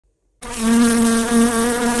I'm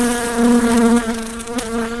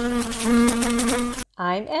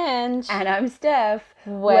Ange. And I'm Steph.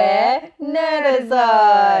 We're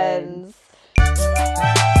Nerdizons.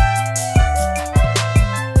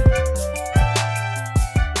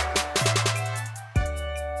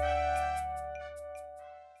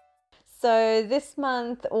 So this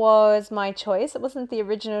month was my choice. It wasn't the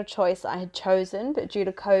original choice I had chosen, but due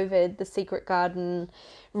to COVID, the Secret Garden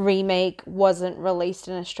remake wasn't released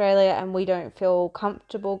in Australia, and we don't feel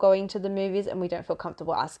comfortable going to the movies, and we don't feel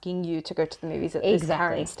comfortable asking you to go to the movies at this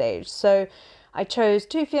current stage. So I chose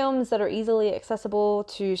two films that are easily accessible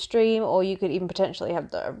to stream, or you could even potentially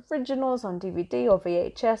have the originals on DVD or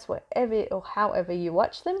VHS, wherever or however you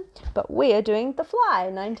watch them. But we are doing The Fly,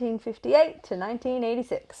 1958 to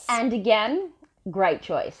 1986. And again, great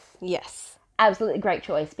choice. Yes. Absolutely great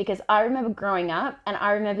choice, because I remember growing up and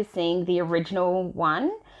I remember seeing the original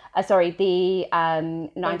one, the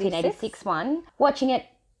 1986 one, watching it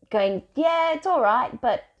going, yeah, it's all right,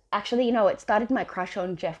 but actually, it started my crush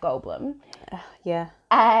on Jeff Goldblum. Yeah.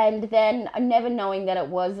 And then never knowing that it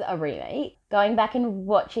was a remake, going back and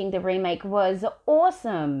watching the remake was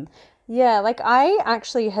awesome. Yeah, like I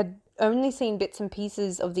actually had only seen bits and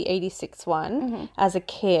pieces of the 86 one as a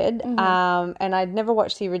kid, and I'd never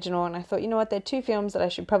watched the original, and I thought, you know what, they're two films that I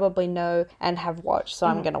should probably know and have watched, so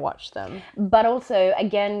I'm going to watch them. But also,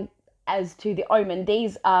 again, as to The Omen,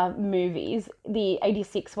 these are movies, the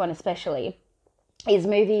 86 one especially, is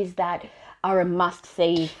movies that are a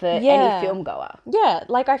must-see for any film goer. Yeah,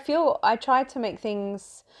 like I try to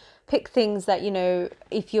pick things that,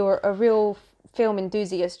 if you're a real film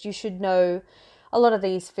enthusiast, you should know a lot of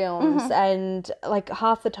these films. And like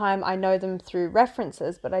half the time I know them through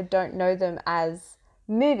references, but I don't know them as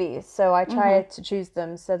movies. So I try to choose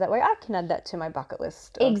them so that way I can add that to my bucket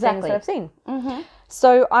list of things that I've seen.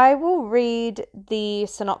 So I will read the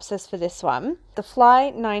synopsis for this one. The Fly,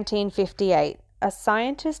 1958. A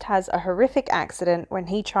scientist has a horrific accident when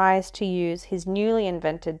he tries to use his newly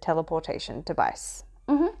invented teleportation device.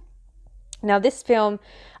 Now this film,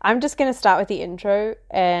 I'm just going to start with the intro,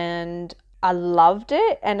 and I loved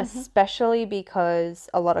it, and especially because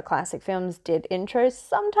a lot of classic films did intros.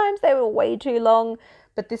 Sometimes they were way too long,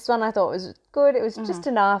 but this one I thought was good. It was just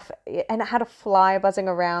enough, and it had a fly buzzing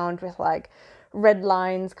around with like red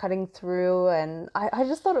lines cutting through, and I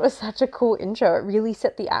just thought it was such a cool intro. It really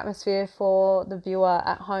set the atmosphere for the viewer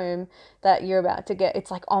at home that you're about to get. It's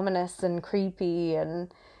like ominous and creepy, and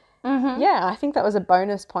yeah, I think that was a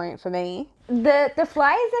bonus point for me. The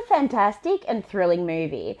Fly is a fantastic and thrilling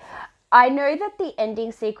movie. I know that the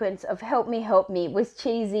ending sequence of Help Me, Help Me was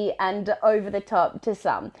cheesy and over the top to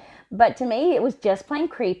some, but to me it was just plain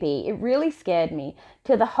creepy. It really scared me.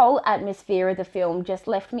 The whole atmosphere of the film just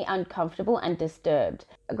left me uncomfortable and disturbed.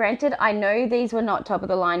 Granted, I know these were not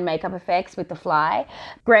top-of-the-line makeup effects with The Fly.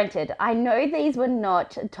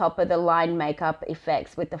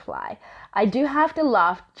 I do have to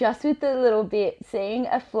laugh just with a little bit seeing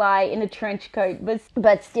a fly in a trench coat,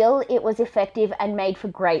 but still it was effective and made for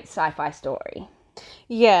great sci-fi story.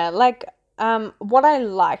 Yeah, like what I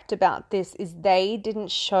liked about this is they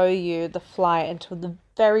didn't show you the fly until the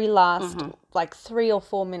very last like 3 or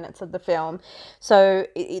 4 minutes of the film. So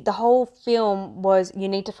the whole film was, you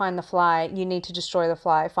need to find the fly, you need to destroy the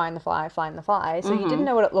fly, find the fly, find the fly. So you didn't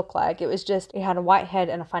know what it looked like. It was just, it had a white head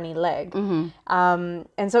and a funny leg.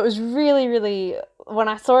 And so it was really, really, when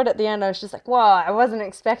I saw it at the end, I was just like, wow, I wasn't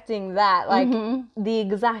expecting that. Like the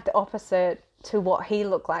exact opposite to what he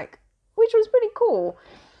looked like, which was pretty cool.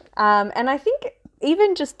 And I think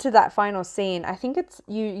even just to that final scene, I think it's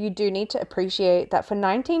you do need to appreciate that for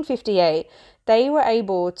 1958, they were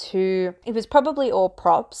able to, it was probably all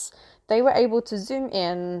props, they were able to zoom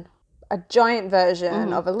in a giant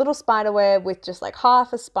version of a little spider web with just like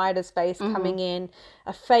half a spider's face coming in,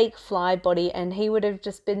 a fake fly body, and he would have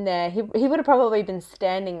just been there. He would have probably been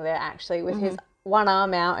standing there actually with his one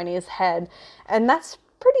arm out and his head, and that's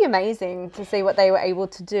pretty amazing to see what they were able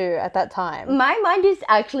to do at that time. My mind is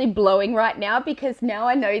actually blowing right now, because now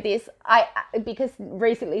I know this. Because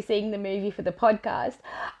recently seeing the movie for the podcast,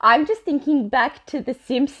 I'm just thinking back to The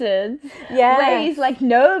Simpsons, where he's like,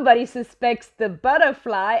 nobody suspects the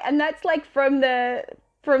butterfly, and that's like from this.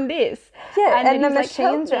 Yeah, and the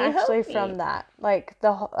machines are actually from that. Like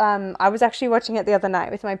I was actually watching it the other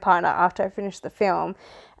night with my partner after I finished the film,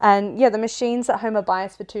 and yeah, the machines that Homer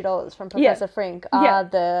buys for $2 from Professor Frink are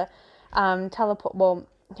the teleport. Well,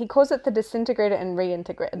 he calls it the disintegrator and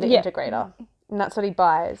integrator, and that's what he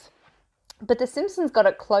buys. But The Simpsons got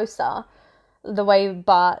it closer, the way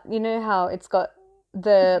Bart, you know how it's got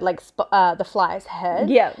the fly's head.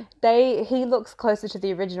 Yeah. He looks closer to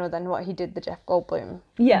the original than what he did the Jeff Goldblum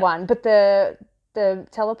one. But the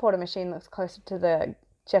teleporter machine looks closer to the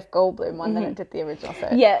Jeff Goldblum one than it did the original. So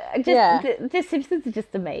The Simpsons are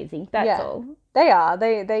just amazing. That's all. They are.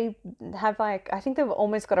 They have I think they've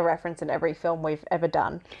almost got a reference in every film we've ever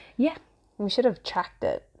done. Yeah. We should have tracked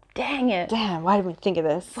it. Dang it. Damn, why did we think of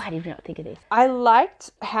this? Why did we not think of this? I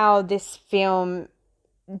liked how this film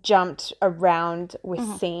jumped around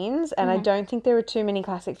with scenes, and I don't think there were too many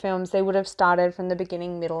classic films. They would have started from the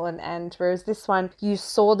beginning, middle, and end, whereas this one, you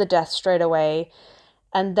saw the death straight away,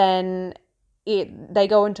 and then they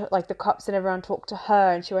go into, like, the cops and everyone talk to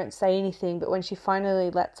her and she won't say anything, but when she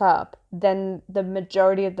finally lets up, then the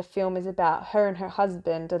majority of the film is about her and her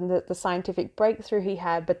husband and the scientific breakthrough he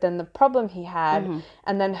had, but then the problem he had,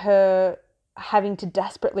 and then her having to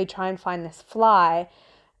desperately try and find this fly,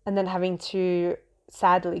 and then having to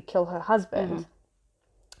sadly kill her husband.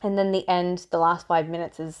 And then the end, the last 5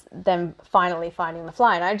 minutes, is them finally finding the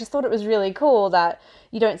fly. And I just thought it was really cool that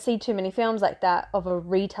you don't see too many films like that of a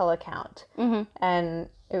retell account. And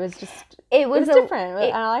it was just, it was different.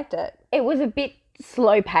 And I liked it. It was a bit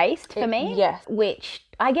slow paced for me. Yes. Which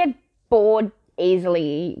I get bored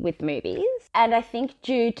easily with movies. And I think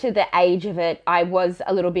due to the age of it, I was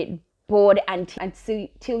a little bit bored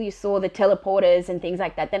until you saw the teleporters and things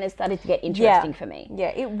like that. Then it started to get interesting for me. Yeah,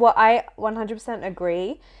 I 100%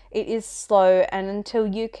 agree. It is slow, and until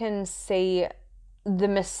you can see the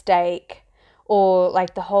mistake or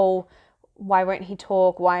like the whole, why won't he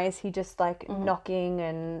talk? Why is he just like knocking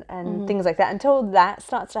and things like that? Until that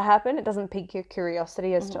starts to happen, it doesn't pique your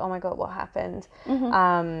curiosity as to, oh my God, what happened?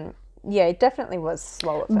 Yeah, it definitely was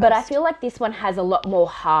slow at first. But I feel like this one has a lot more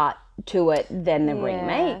heart to it than the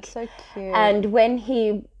remake. So cute. And when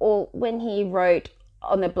he wrote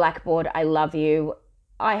on the blackboard, "I love you,"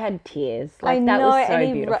 I had tears. Like, that was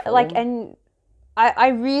so beautiful. And I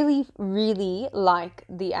really, really like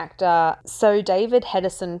the actor. So David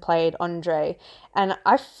Hedison played Andre, and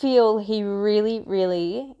I feel he really,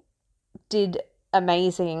 really did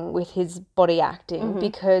amazing with his body acting,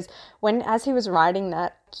 because as he was writing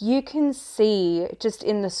that, you can see just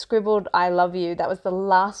in the scribbled "I love you," that was the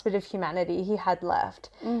last bit of humanity he had left,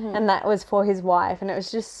 and that was for his wife, and it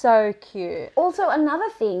was just so cute. Also, another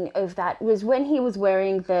thing of that was when he was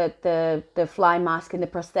wearing the fly mask and the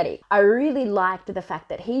prosthetic. I really liked the fact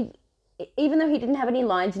that he, even though he didn't have any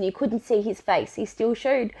lines and you couldn't see his face, he still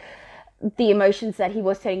showed the emotions that he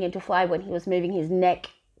was turning into a fly when he was moving his neck,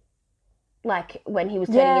 like when he was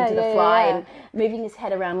turning into the fly and moving his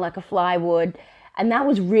head around like a fly would. And that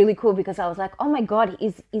was really cool, because I was like, oh my God,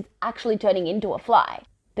 he's actually turning into a fly.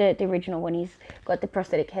 The original, when he's got the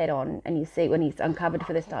prosthetic head on and you see when he's uncovered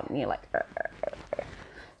for this time, and you're like,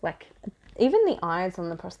 even the eyes on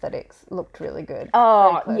the prosthetics looked really good.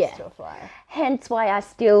 Oh, very close yeah. to a fly. Hence why I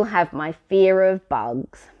still have my fear of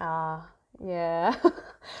bugs. Yeah.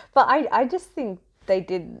 But I just think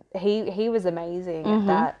he was amazing at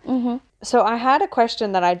that. So I had a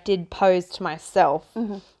question that I did pose to myself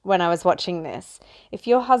when I was watching this. If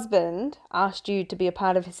your husband asked you to be a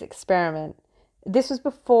part of his experiment, this was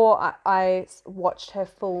before I watched her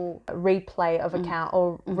full replay of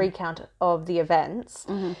recount of the events.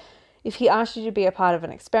 If he asked you to be a part of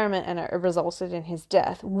an experiment and it resulted in his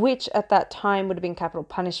death, which at that time would have been capital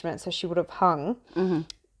punishment, so she would have hung,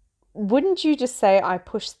 wouldn't you just say, I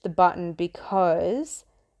pushed the button because,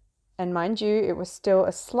 and mind you, it was still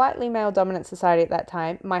a slightly male-dominant society at that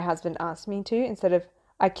time, my husband asked me to, instead of,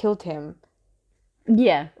 I killed him?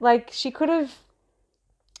 Yeah. Like, she could have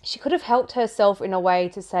helped herself in a way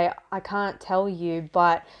to say, I can't tell you,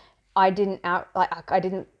 but I didn't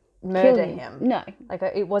murder him. No. Like,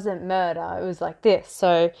 it wasn't murder. It was like this.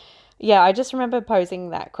 So, yeah, I just remember posing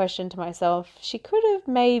that question to myself. She could have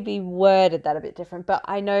maybe worded that a bit different, but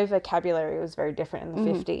I know vocabulary was very different in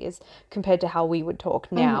the 50s compared to how we would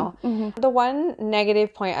talk now. The one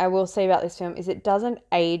negative point I will say about this film is it doesn't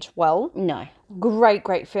age well. No.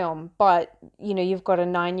 Great film, but, you know, you've got a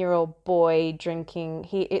 9-year-old boy drinking.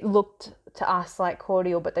 It looked to us like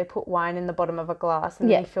cordial, but they put wine in the bottom of a glass and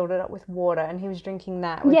then he filled it up with water, and he was drinking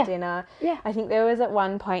that with dinner. Yeah. I think there was at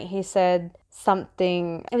one point he said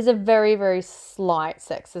something, it was a very, very slight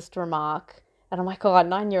sexist remark, and I'm like, oh, a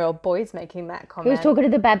 9-year-old boy's making that comment. He was talking to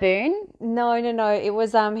the baboon? No. It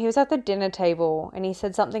was he was at the dinner table and he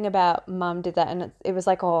said something about mum did that, and it was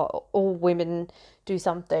like, oh, all women do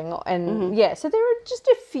something, and so there were just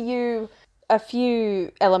a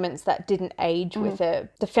few elements that didn't age with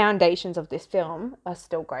it. The foundations of this film are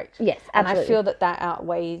still great. Yes, absolutely. And I feel that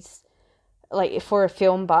outweighs, like, for a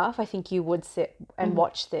film buff, I think you would sit and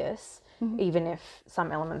watch this even if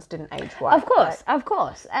some elements didn't age well. Of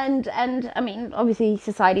course. And I mean, obviously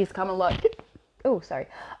society's come a lot. Oh, sorry.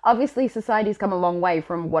 Obviously society's come a long way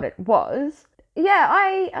from what it was. Yeah,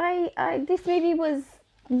 I this movie was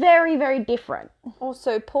very, very different.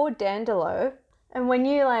 Also, poor Dandelo. And when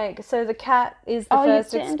you so the cat is the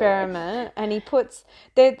first experiment, and he puts,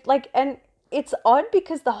 and it's odd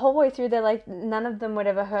because the whole way through they're like, none of them would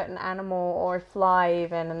ever hurt an animal or a fly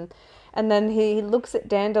even. And then he looks at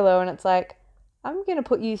Dandelo and it's like, I'm going to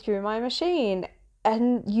put you through my machine.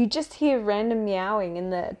 And you just hear random meowing in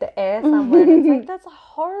the air somewhere. And it's like, that's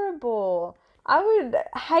horrible. I would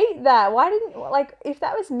hate that. Why didn't, if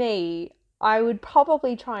that was me, I would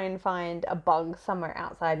probably try and find a bug somewhere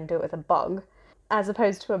outside and do it with a bug, as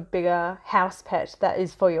opposed to a bigger house pet that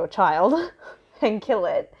is for your child and kill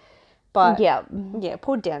it. But yeah,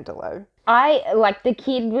 poor Dandelo. The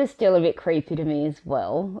kid was still a bit creepy to me as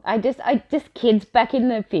well. I just kids back in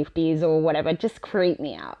the 50s or whatever just creep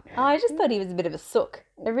me out. I just thought he was a bit of a sook.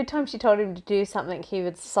 Every time she told him to do something, he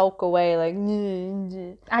would sulk away like.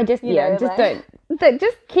 Just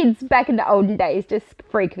kids back in the olden days just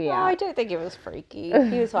freak me out. I don't think it was freaky.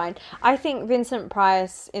 He was fine. I think Vincent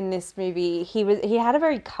Price in this movie, he had a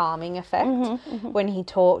very calming effect when he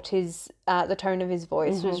talked. The tone of his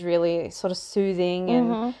voice was really sort of soothing,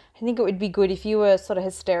 and I think it would be good if you were sort of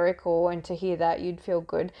hysterical and to hear that you'd feel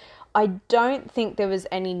good. I don't think there was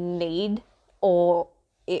any need, or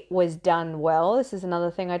it was done well. This is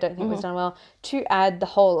another thing I don't think was done well, to add the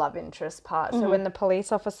whole love interest part. So when the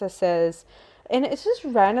police officer says, and it's just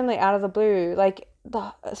randomly out of the blue,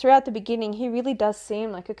 throughout the beginning, he really does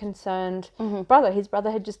seem like a concerned brother. His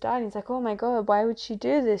brother had just died. And he's like, oh my God, why would she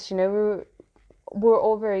do this? You know, we're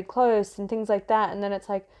all very close and things like that. And then it's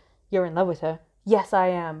like, you're in love with her. Yes, I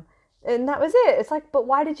am. And that was it. It's like, but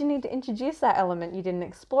why did you need to introduce that element? You didn't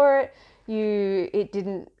explore it. It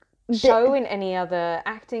didn't show in any other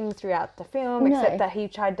acting throughout the film, except that he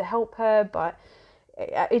tried to help her, but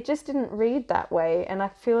it just didn't read that way, and I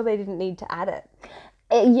feel they didn't need to add it.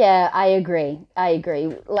 Yeah, I agree. I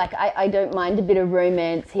don't mind a bit of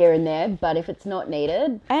romance here and there, but if it's not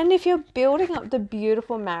needed... And if you're building up the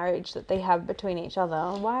beautiful marriage that they have between each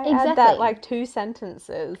other, why add that 2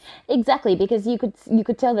 sentences? Exactly, because you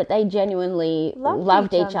could tell that they genuinely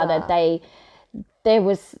loved each other. There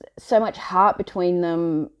was so much heart between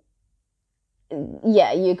them.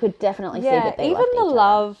 Yeah, you could definitely see that they loved each other. Even the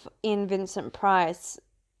love in Vincent Price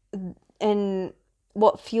and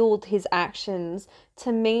what fueled his actions,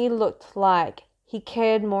 to me, looked like he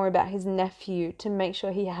cared more about his nephew to make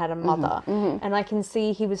sure he had a mother. And I can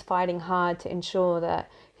see he was fighting hard to ensure that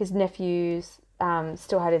his nephews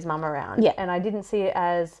still had his mum around. Yeah. And I didn't see it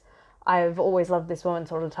as, I've always loved this woman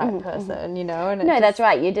sort of type person, you know? And that's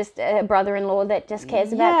right. You're just a brother-in-law that just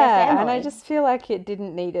cares about their family. And I just feel like it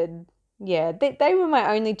didn't needed... Yeah, they were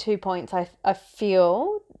my only 2 points I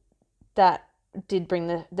feel that did bring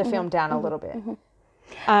the film down a little bit.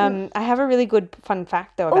 I have a really good fun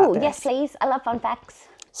fact though about this. Oh, yes please. I love fun facts.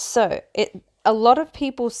 So, a lot of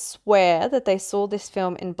people swear that they saw this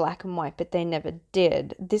film in black and white, but they never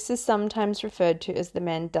did. This is sometimes referred to as the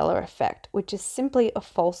Mandela effect, which is simply a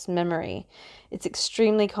false memory. It's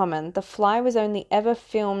extremely common. The Fly was only ever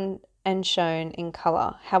filmed and shown in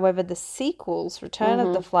colour. However, the sequels, Return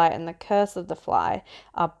of the Fly and The Curse of the Fly,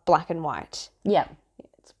 are black and white. Yeah.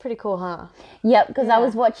 It's pretty cool, huh? Yep, because I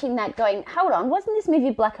was watching that going, hold on, wasn't this movie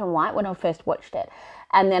black and white when I first watched it?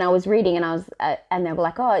 And then I was reading and I was, and they were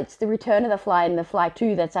like, oh, it's the Return of the Fly and the Fly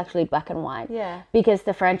 2 that's actually black and white. Yeah. Because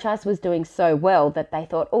the franchise was doing so well that they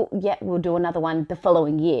thought, oh, yeah, we'll do another one the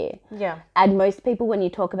following year. Yeah. And most people, when you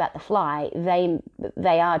talk about the Fly,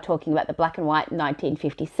 they are talking about the black and white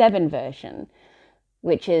 1957 version,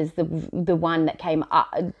 which is the one that came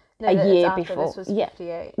up a year before. This was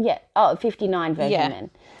 58. Yeah. Oh, 59 version then.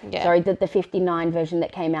 Yeah. Sorry, the 59 version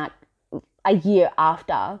that came out a year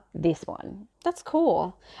after this one. That's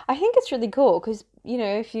cool. I think it's really cool because, you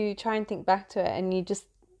know, if you try and think back to it and you just,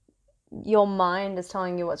 your mind is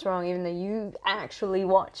telling you what's wrong, even though you actually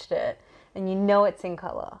watched it and you know it's in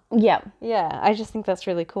colour. Yeah. Yeah, I just think that's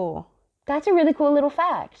really cool. That's a really cool little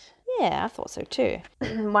fact. Yeah, I thought so too.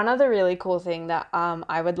 One other really cool thing that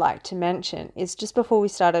I would like to mention is just before we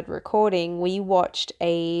started recording, we watched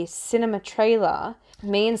a cinema trailer.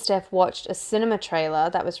 Me and Steph watched a cinema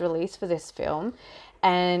trailer that was released for this film,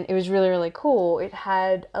 and it was really, really cool. It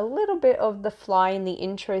had a little bit of the Fly in the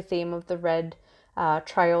intro theme of the red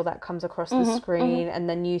trail that comes across the screen, and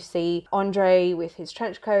then you see Andre with his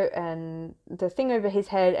trench coat and the thing over his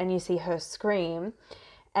head, and you see her scream.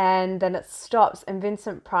 and then it stops and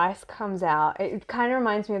Vincent Price comes out. It kind of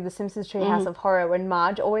reminds me of the Simpsons Treehouse of Horror when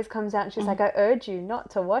Marge always comes out and she's like, I urge you not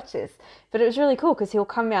to watch this. But it was really cool because he'll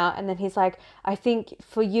come out and then he's like, I think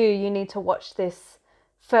for you need to watch this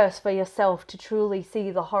first for yourself to truly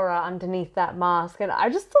see the horror underneath that mask. And I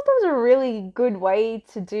just thought that was a really good way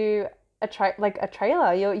to do a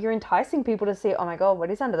trailer. You're enticing people to see, oh my God, what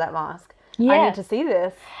is under that mask? Yeah. I need to see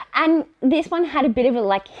this. And this one had a bit of a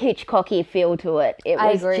like Hitchcocky feel to it. It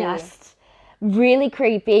was just really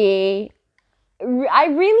creepy. I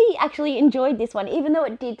really actually enjoyed this one, even though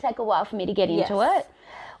it did take a while for me to get into it.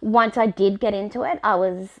 Once I did get into it, I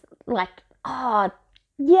was like, oh,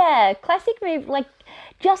 yeah, classic movie, like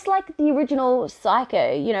just like the original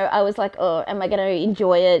Psycho. You know, I was like, oh, am I going to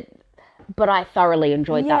enjoy it? But I thoroughly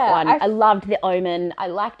enjoyed that one. I loved The Omen. I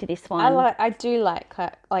liked this one. I do like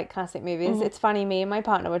classic movies. It's funny, me and my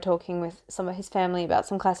partner were talking with some of his family about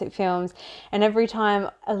some classic films, and every time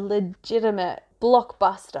a legitimate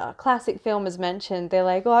blockbuster classic film is mentioned, they're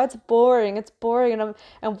like, oh, it's boring,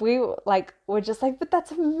 and we were just like, but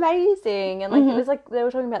that's amazing. And like it was like they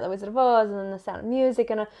were talking about The Wizard of Oz and then The Sound of Music,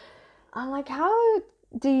 and I'm like, how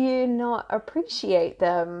do you not appreciate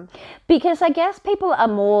them? Because I guess people are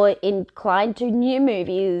more inclined to new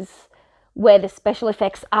movies where the special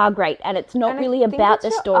effects are great and it's not really about the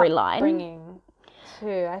storyline. Upbringing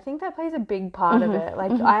too. I think that plays a big part of it.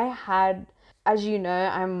 Like I had, as you know,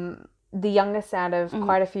 I'm the youngest out of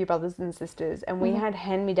quite a few brothers and sisters, and we had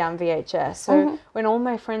hand-me-down VHS. So when all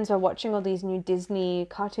my friends were watching all these new Disney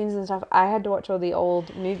cartoons and stuff, I had to watch all the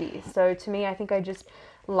old movies. So to me, I think I just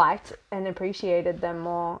liked and appreciated them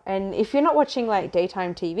more. And if you're not watching like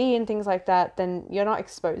daytime TV and things like that, then you're not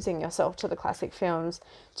exposing yourself to the classic films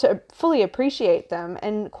to fully appreciate them.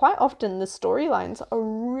 And quite often the storylines are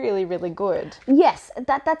really, really good. Yes,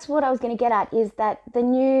 that's what I was going to get at, is that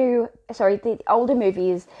the older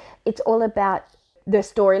movies, it's all about the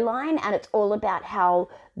storyline and it's all about how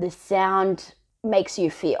the sound makes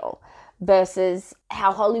you feel. Versus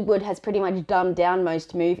how Hollywood has pretty much dumbed down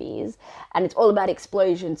most movies, and it's all about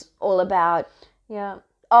explosions, all about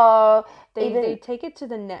they take it to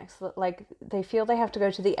the next, like they feel they have to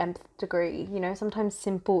go to the nth degree. You know, sometimes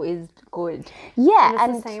simple is good. Yeah,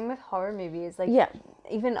 and it's the same with horror movies. Like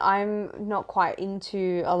even I'm not quite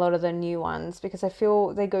into a lot of the new ones because I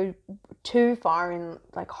feel they go too far in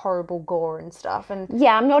like horrible gore and stuff. And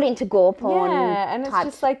yeah, I'm not into gore porn. Yeah, and it's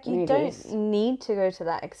just like you don't need to go to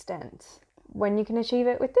that extent when you can achieve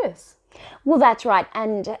it with this. Well, that's right.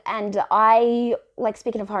 And I, like,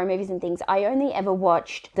 speaking of horror movies and things, I only ever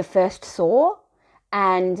watched the first Saw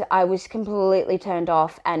and I was completely turned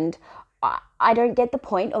off, and I don't get the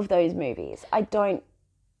point of those movies. I don't,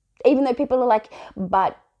 even though people are like,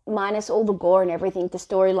 but minus all the gore and everything, the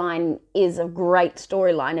storyline is a great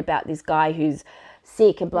storyline about this guy who's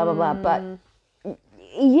sick and blah, blah, blah. But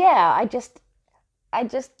yeah, I just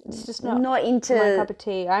it's just not into my cup of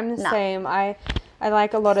tea. I'm the same. I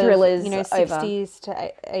like a lot thrillers of, 60s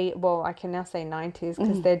to well, I can now say 90s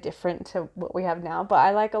because they're different to what we have now. But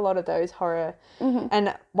I like a lot of those horror.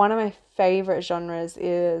 And one of my favorite genres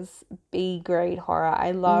is B-grade horror.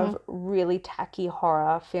 I love really tacky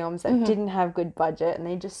horror films that didn't have good budget and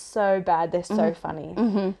they're just so bad. They're so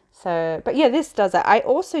funny. So, but yeah, this does it. I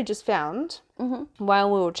also just found, while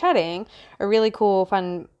we were chatting, a really cool,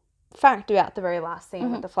 fun fact about the very last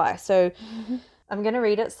scene with the fly. So I'm going to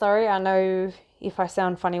read it. Sorry, I know if I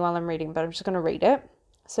sound funny while I'm reading, but I'm just going to read it.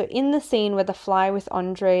 So in the scene where the fly with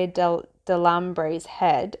Andre Delambre's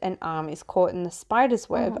head and arm is caught in the spider's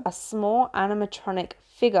web, a small animatronic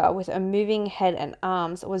figure with a moving head and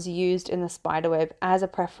arms was used in the spiderweb as a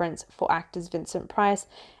preference for actors Vincent Price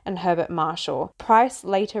and Herbert Marshall. Price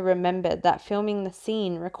later remembered that filming the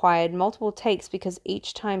scene required multiple takes because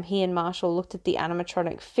each time he and Marshall looked at the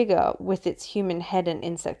animatronic figure with its human head and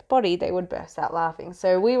insect body, they would burst out laughing.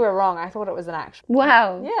 So we were wrong. I thought it was an actual.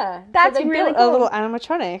 Wow. Yeah. That's so really cool. A little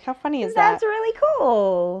animatronic. How funny is that? That's really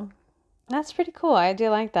cool. That's pretty cool. I do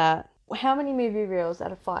like that. How many movie reels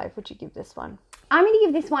out of 5 would you give this one? I'm going to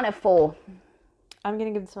give this one a 4. I'm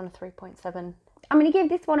going to give this one a 3.7. I'm going to give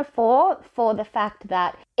this one a 4 for the fact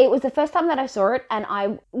that it was the first time that I saw it and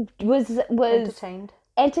I was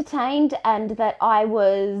entertained, and that I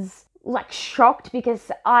was like shocked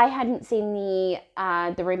because I hadn't seen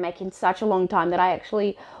the remake in such a long time that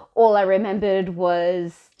all I remembered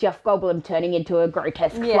was Jeff Goldblum turning into a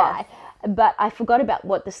grotesque fly. But I forgot about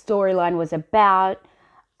what the storyline was about.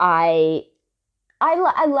 I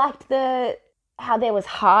liked how there was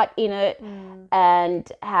heart in it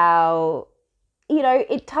and how you know,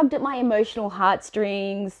 it tugged at my emotional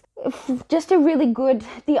heartstrings. Just a really good,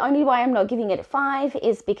 the only way I'm not giving it a 5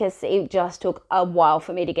 is because it just took a while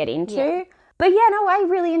for me to get into. Yeah. But yeah, no, I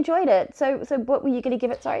really enjoyed it. So what were you going to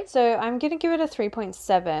give it, sorry? So I'm going to give it a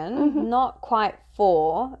 3.7, not quite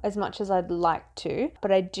 4 as much as I'd like to,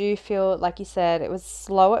 but I do feel, like you said, it was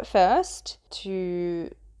slow at first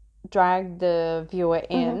to drag the viewer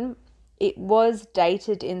in. It was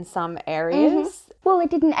dated in some areas. Well,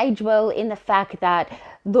 it didn't age well in the fact that,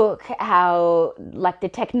 look how, like, the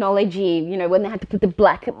technology, you know, when they had to put the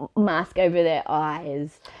black mask over their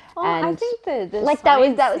eyes. Oh, and I think the like that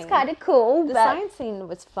was science scene- kind of cool. The but, science scene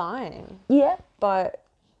was fine, yeah. but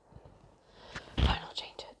fine, I'll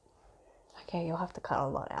change it. Okay, you'll have to cut a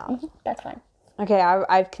lot out. That's fine. Okay,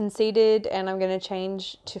 I've conceded and I'm going to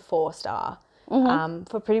change to 4-star.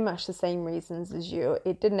 For pretty much the same reasons as you.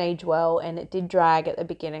 It didn't age well and it did drag at the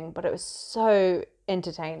beginning, but it was so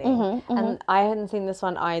entertaining. And I hadn't seen this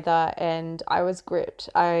one either, and I was gripped.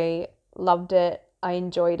 I loved it. I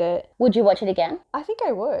enjoyed it. Would you watch it again? I think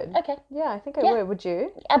I would. Okay. Yeah, I think I would. Would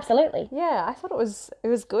you? Absolutely. Yeah, I thought it was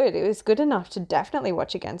good. It was good enough to definitely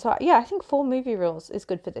watch again. So yeah, I think 4 movie rules is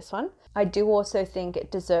good for this one. I do also think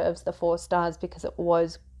it deserves the 4 stars because it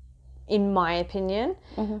was, in my opinion,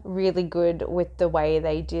 really good with the way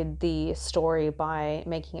they did the story by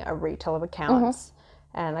making it a retell of accounts.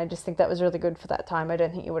 And I just think that was really good for that time. I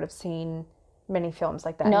don't think you would have seen many films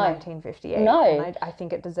like that in 1958. No. And I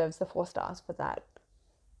think it deserves the 4 stars for that.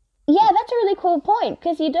 Yeah, that's a really cool point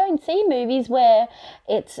because you don't see movies where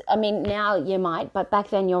it's, I mean, now you might, but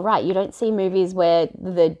back then you're right. You don't see movies where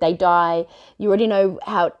they die. You already know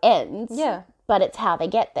how it ends. Yeah. But it's how they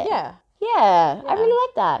get there. Yeah. Yeah, I really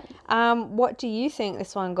like that. What do you think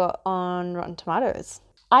this one got on Rotten Tomatoes?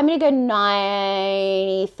 I'm going to go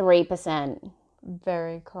 93%.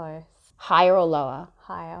 Very close. Higher or lower?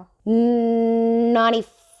 Higher.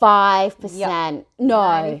 95%. No.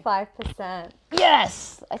 95%.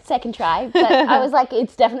 Yes! A second try. But I was like,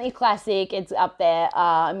 it's definitely a classic. It's up there.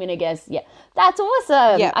 I'm going to guess, yeah. That's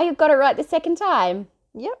awesome. Yeah. I got it right the second time.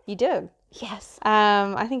 Yep, you did. Yes.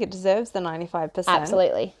 I think it deserves the 95%.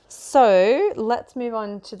 Absolutely. So let's move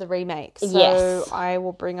on to the remake. So Yes. I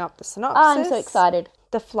will bring up the synopsis. Oh, I'm so excited.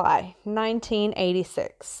 The Fly,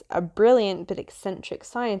 1986. A brilliant but eccentric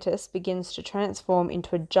scientist begins to transform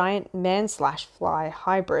into a giant man/fly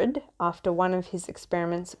hybrid after one of his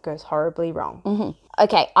experiments goes horribly wrong.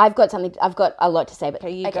 Okay, I've got a lot to say. But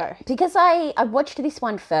Okay, you go. Because I watched this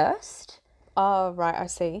one first. Oh, right, I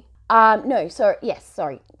see. No, sorry. Yes,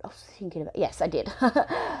 sorry. I was thinking about. Yes, I did.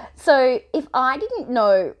 So if I didn't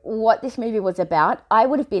know what this movie was about, I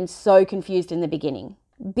would have been so confused in the beginning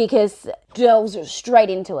because delves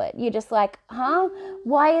straight into it. You're just like, huh?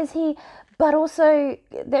 Why is he? But also,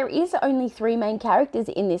 there is only 3 main characters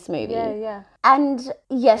in this movie. Yeah. And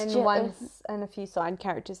yes, And a few side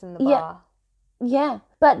characters in the bar. Yeah.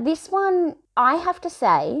 But this one, I have to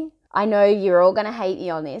say, I know you're all going to hate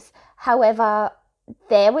me on this. However,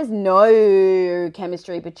 there was no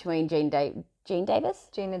chemistry between Gina Davis.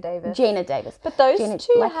 But those Gina-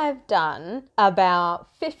 two like- have done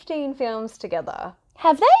about 15 films together.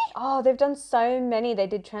 Have they? Oh, they've done so many. They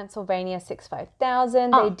did Transylvania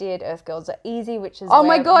 65000. They did Earth Girls Are Easy, which is Oh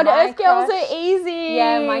my God, my Earth Girls crush- Are Easy.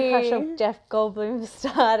 Yeah, my crush of Jeff Goldblum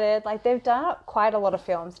started. Like, they've done quite a lot of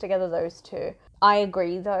films together, those two. I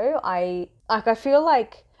agree, though. I feel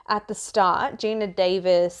like at the start, Gina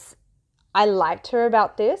Davis, I liked her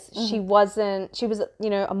about this. She was, a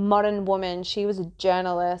modern woman. She was a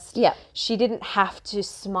journalist. Yeah. She didn't have to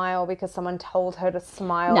smile because someone told her to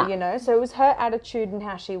smile, No. So it was her attitude and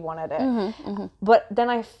how she wanted it. But then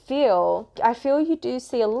I feel you do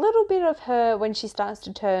see a little bit of her when she starts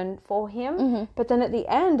to turn for him. But then at the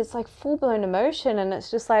end, it's like full-blown emotion and it's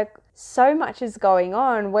just like so much is going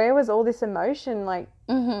on. Where was all this emotion like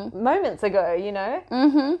moments ago,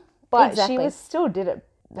 But Exactly. she still did it.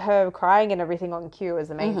 Her crying and everything on cue is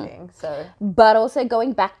amazing. So But also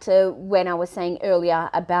going back to when I was saying earlier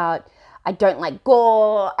about I don't like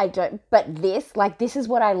gore, but this is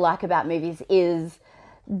what I like about movies is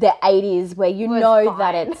the 80s where you know fine.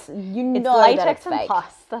 that it's it's that latex it's and fake.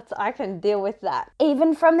 pus. I can deal with that.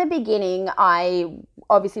 Even from the beginning, I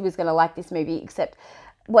obviously was going to like this movie, except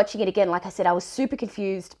watching it again, like I said, I was super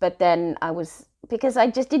confused, but then because I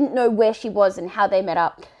just didn't know where she was and how they met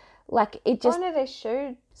up. Like, it just... Oh, no, they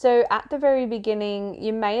showed. So at the very beginning,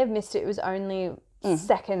 you may have missed it. It was only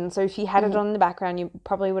seconds. So if you had it on in the background, you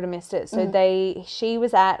probably would have missed it. So she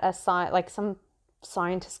was at some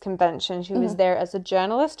scientist convention. She was there as a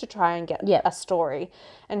journalist to try and get a story.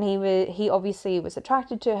 And he obviously was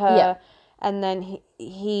attracted to her. Yeah. and then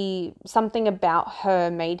he something about her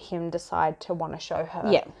made him decide to want to show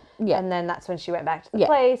her. Yeah. Yeah. And then that's when she went back to the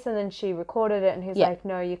place, and then she recorded it, and he's like,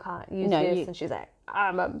 no, you can't use this. And she's like,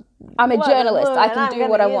 I'm a journalist. I can do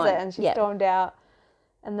what I want. And she stormed out.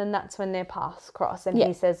 And then that's when their paths cross, and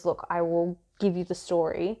he says, look, I will give you the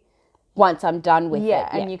story once I'm done with it.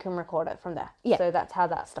 Yeah, and you can record it from there. Yeah. So that's how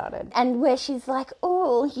that started. And where she's like,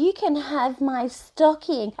 oh, you can have my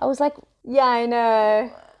stocking. I was like, yeah, I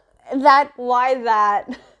know. Why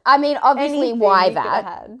that? I mean, obviously, Anything why you could have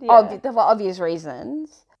that? had, yeah. For obvious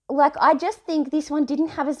reasons. Like, I just think this one didn't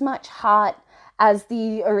have as much heart as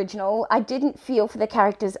the original. I didn't feel for the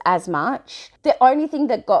characters as much. The only thing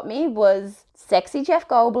that got me was sexy Jeff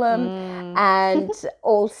Goldblum and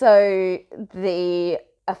also the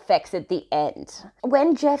effects at the end.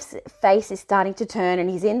 When Jeff's face is starting to turn and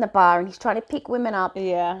he's in the bar and he's trying to pick women up,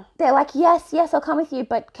 they're like, yes, I'll come with you,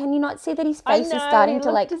 but can you not see that his face is starting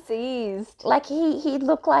to like diseased? Like he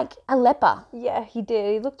looked like a leper. Yeah, he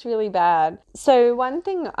did. He looked really bad. So one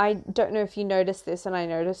thing, I don't know if you noticed this, and I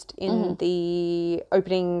noticed in the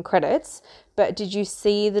opening credits, but did you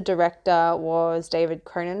see the director was David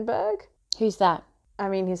Cronenberg? Who's that? I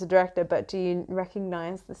mean, he's a director, but do you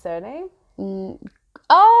recognize the surname?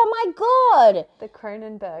 Oh my God! The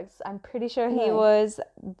Cronenbergs. I'm pretty sure he was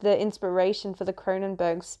the inspiration for the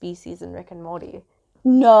Cronenberg species in Rick and Morty.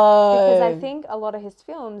 No. Because I think a lot of his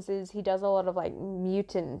films is he does a lot of like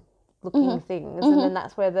mutant looking things, and then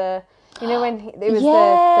that's where the, you know, when it was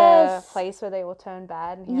the place where they all turn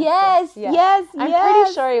bad. And yes. I'm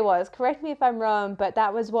pretty sure he was. Correct me if I'm wrong, but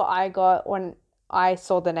that was what I got when I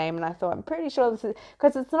saw the name, and I thought, I'm pretty sure this is,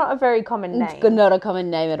 because it's not a very common name. It's not a common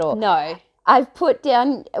name at all. No. I've put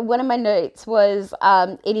down, one of my notes was,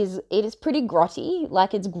 it is pretty grotty,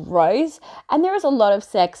 like it's gross, and there is a lot of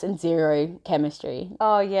sex and zero chemistry.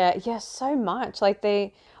 Oh yeah, so much. Like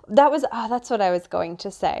that's what I was going to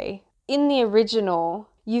say. In the original,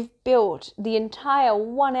 you've built the entire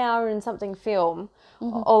 1 hour and something film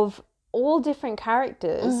of all different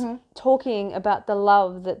characters talking about the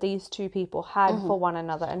love that these two people had for one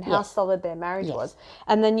another and how solid their marriage was.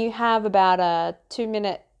 And then you have about a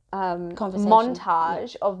 2-minute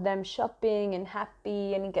montage of them shopping and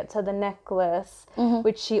happy, and he gets her the necklace,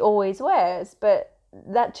 which she always wears. But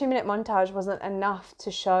that 2-minute montage wasn't enough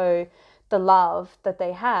to show the love that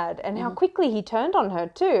they had and how quickly he turned on her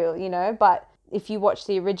too, you know. But if you watch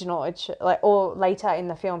the original, it's like, or later in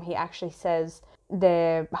the film, he actually says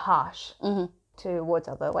they're harsh towards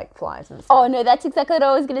other like flies and stuff. Oh no, that's exactly what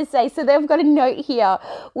I was going to say. So they've got a note here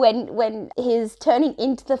when he's turning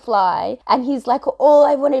into the fly and he's like, all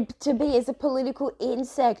I wanted to be is a political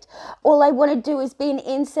insect. All I want to do is be an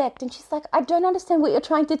insect. And she's like, I don't understand what you're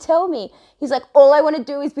trying to tell me. He's like, all I want to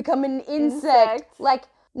do is become an insect. Like,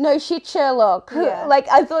 no shit, Sherlock. Yeah. Like,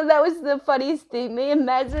 I thought that was the funniest thing. Me and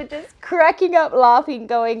Mads were just cracking up laughing,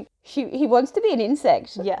 going, he wants to be an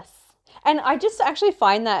insect. Yes. And I just actually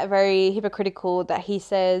find that very hypocritical that he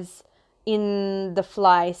says in the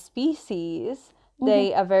fly species,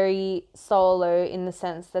 they are very solo in the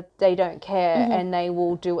sense that they don't care and they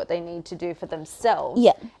will do what they need to do for themselves.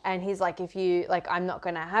 Yeah. And he's like, if you, like, I'm not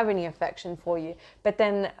going to have any affection for you. But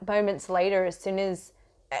then moments later, as soon as,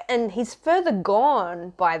 and he's further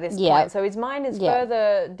gone by this point. So his mind is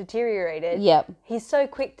further deteriorated. Yep. He's so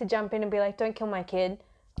quick to jump in and be like, don't kill my kid.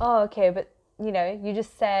 Oh, okay, but you know, you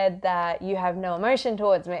just said that you have no emotion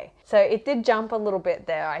towards me. So it did jump a little bit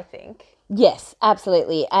there, I think. Yes,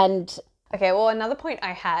 absolutely. And okay, well, another point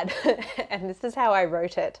I had, and this is how I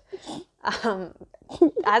wrote it,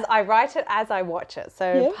 as I write it as I watch it.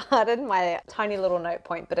 So pardon my tiny little note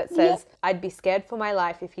point, but it says, I'd be scared for my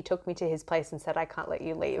life if he took me to his place and said, I can't let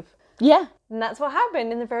you leave. Yeah. And that's what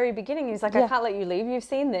happened in the very beginning. He's like, I can't let you leave. You've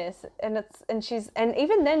seen this. And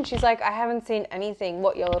even then she's like, I haven't seen anything.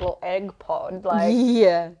 What, your little egg pod?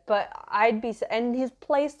 Like, but I'd be, and his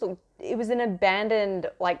place, it was an abandoned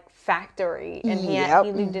like factory, and he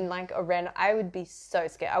lived in like a rent. I would be so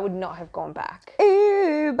scared. I would not have gone back.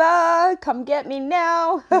 Uber, come get me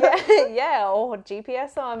now. or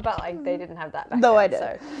GPS on, but like they didn't have that back then. I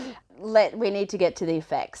don't. So we need to get to the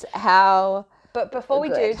effects. But before we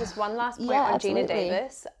do, just one last point on Gina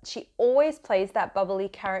Davis. She always plays that bubbly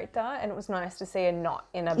character, and it was nice to see her not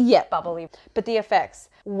in a bubbly. But the effects,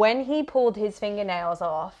 when he pulled his fingernails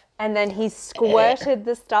off and then he squirted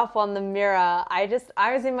the stuff on the mirror, I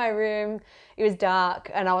was in my room, it was dark,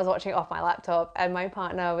 and I was watching it off my laptop, and my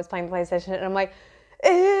partner was playing PlayStation, and I'm like,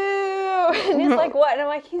 ew. And he's like, what? And I'm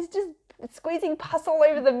like, he's just squeezing pus all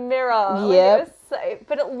over the mirror. Yep. Like,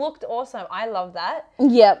 but it looked awesome. I love that.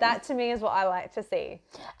 Yep. That to me is what I like to see.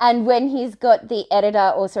 And when he's got the editor,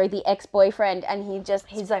 or sorry, the ex-boyfriend, and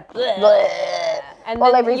he's like, bleh, and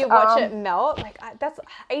all then over his you watch arm. it melt. Like that's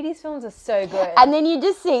 80s films are so good. And then you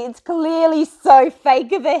just see it's clearly so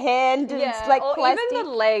fake of a hand, and it's like or plastic. even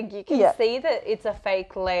the leg, you can Yeah. see that it's a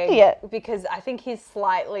fake leg. Yeah. Because I think he's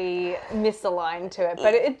slightly misaligned to it.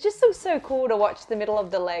 But it just looks so cool to watch the middle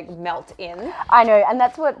of the leg melt in, I know, and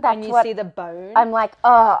that's what and you see the bone. I'm like,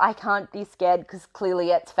 oh, I can't be scared because clearly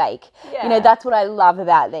it's fake. Yeah. You know, that's what I love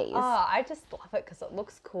about these. Oh, I just love it because it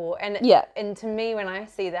looks cool. And Yeah. and to me, when I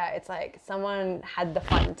see that, it's like someone had the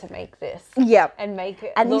fun to make this. Yeah. And make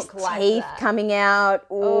it And look his like teeth that. coming out.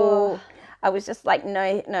 Oh, I was just like,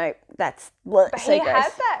 no, that's But so he gross.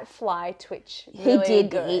 had that fly twitch. Really did.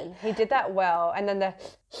 Good. He did that well. And then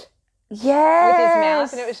Yes. with his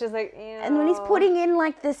mouth, and it was just like, ew. And when he's putting in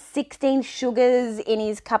like the 16 sugars in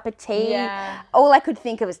his cup of tea, Yeah. all I could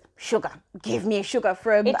think of was sugar. Give me a sugar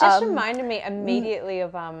from It just reminded me immediately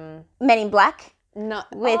of Men in Black.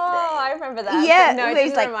 not With- I remember that. Yeah, But no, it where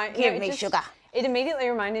he's didn't like, remind give it me just- sugar. It immediately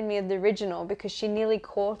reminded me of the original because she nearly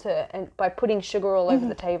caught it and by putting sugar all over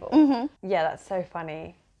the table. Yeah, that's so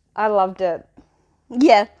funny. I loved it.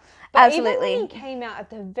 Yeah, But absolutely. even when he came out at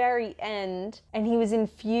the very end and he was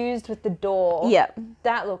infused with the door, Yep.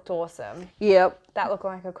 that looked awesome. Yep. That looked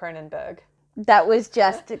like a Cronenberg. That was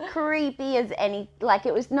just creepy as any, like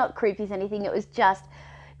it was not creepy as anything, it was just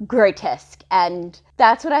grotesque. And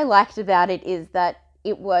that's what I liked about it, is that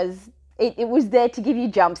it was there to give you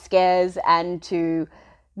jump scares and to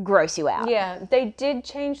gross you out. Yeah, they did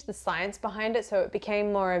change the science behind it, so it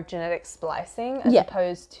became more of genetic splicing as Yeah.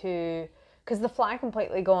 opposed to, because the fly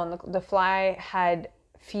completely gone. The fly had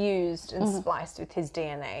fused and spliced with his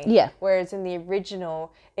DNA. Yeah. Whereas in the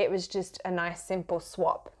original, it was just a nice simple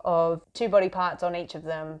swap of 2 body parts on each of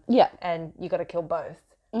them. Yeah. And you got to kill both.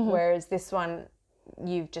 Whereas this one,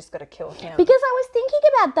 you've just got to kill him. Because I was thinking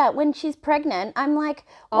about that when she's pregnant. I'm like,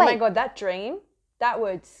 Oh wait, my god, that dream, that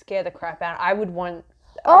would scare the crap out. I would want,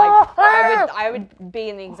 Oh, I would be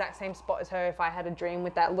in the exact same spot as her if I had a dream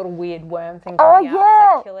with that little weird worm thing Oh, coming out. It's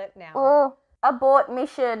yeah. like, kill it now. oh, abort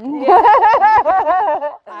mission.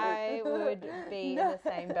 I would be in the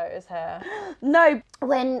same boat as her. No,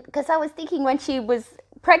 because I was thinking when she was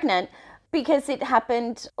pregnant, because it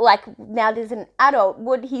happened, like now there's an adult,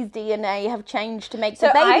 would his DNA have changed to make the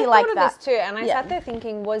baby I like thought that? of this too, and I sat there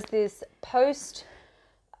thinking, was this post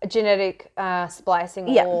genetic splicing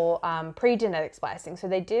Yeah. or pre-genetic splicing? So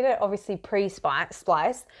they did it obviously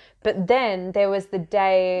pre-splice, but then there was the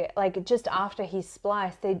day, like just after he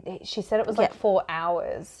spliced, she said it was like 4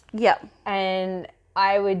 hours. Yeah. And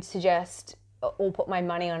I would suggest, or put my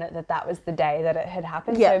money on it, that was the day that it had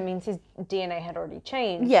happened. Yeah. So it means his DNA had already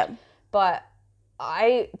changed. Yeah. But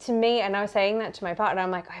to me, and I was saying that to my partner,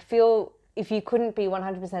 I'm like, I feel if you couldn't be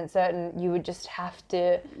 100% certain, you would just have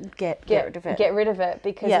to Get rid of it. Get rid of it,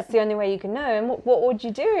 because Yeah. it's the only way you can know. And what would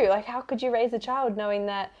you do? Like, how could you raise a child knowing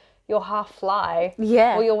that you're half fly?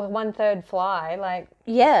 Yeah. Or you're 1/3 fly? Like,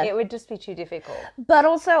 Yeah. it would just be too difficult. But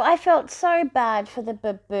also, I felt so bad for the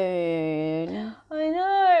baboon. I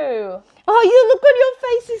know. Oh, you look on your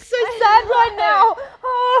face is so sad right now.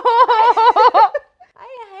 Oh. I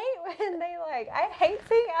hate when I hate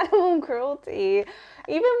seeing animal cruelty.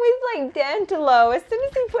 Even with like Dandelo, as soon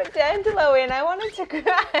as he put Dandelo in, I wanted to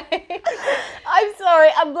cry. I'm sorry,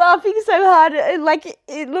 I'm laughing so hard. Like,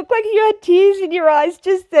 it looked like you had tears in your eyes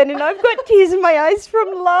just then, and I've got tears in my eyes from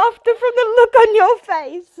laughter from the look on your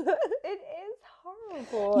face. It is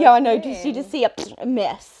horrible. Yeah, I know. You just see a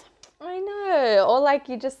mess. I know. Or like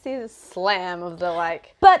you just see the slam of the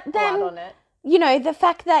like But blood then, on it. you know, the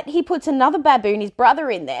fact that he puts another baboon, his brother,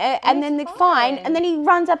 in there, and then they're fine, and then he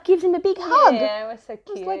runs up, gives him a big hug. Yeah, it was so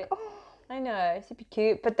cute. It's like, oh. I know, super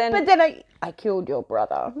cute. But then, I killed your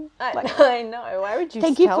brother. I know. Why would you?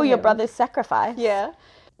 Thank you tell for your him? brother's sacrifice. Yeah.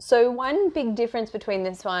 So one big difference between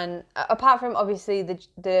this one, apart from obviously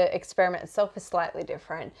the experiment itself is slightly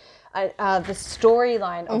different, the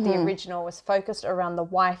storyline of the original was focused around the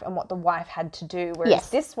wife and what the wife had to do, whereas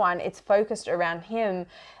this one, it's focused around him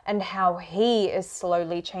and how he is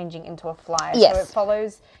slowly changing into a fly. Yes. So it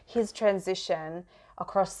follows his transition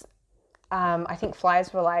across, I think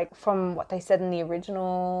flies were like, from what they said in the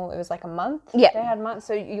original, it was like a month. Yeah. They had months.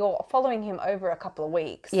 So you're following him over a couple of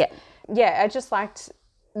weeks. Yeah. Yeah, I just liked,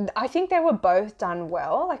 I think they were both done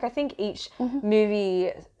well. Like, I think each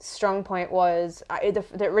movie strong point was,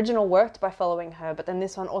 the original worked by following her, but then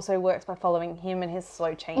this one also works by following him and his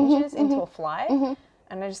slow changes into a fly.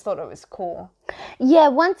 and I just thought it was cool. Yeah,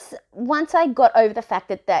 once I got over the fact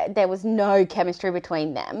that there was no chemistry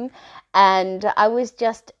between them, and I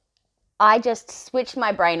just switched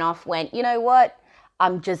my brain off, went, you know what?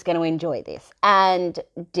 I'm just going to enjoy this. And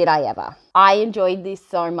did I ever? I enjoyed this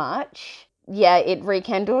so much. Yeah, it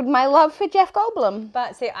rekindled my love for Jeff Goldblum.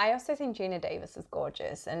 But see, I also think Gina Davis is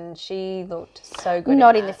gorgeous, and she looked so good.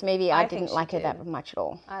 Not in in that. this movie. I think didn't she like her did. that much at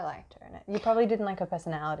all. I liked her in it. You probably didn't like her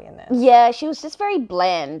personality in this. Yeah, she was just very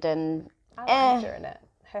bland and I liked her in it.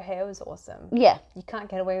 Her hair was awesome. yeah, You can't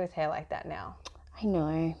get away with hair like that now. I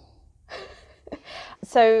know.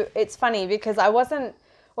 So it's funny because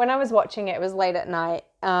when I was watching it, it was late at night,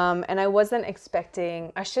 and I wasn't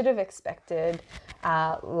expecting, I should have expected,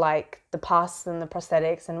 like the pusts and the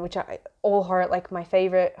prosthetics, and all horror, like my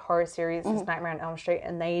favorite horror series is Nightmare on Elm Street,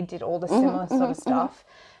 and they did all the similar sort of stuff.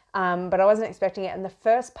 But I wasn't expecting it. And the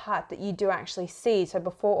first part that you do actually see, so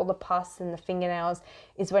before all the pus and the fingernails,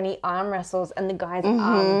 is when he arm wrestles and the guy's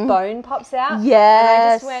arm bone pops out. Yes. And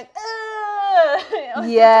I just went, ugh!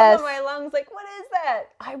 Yes. The top of my lungs, like, what is that?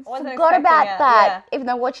 I wasn't forgot about expecting it, that. Even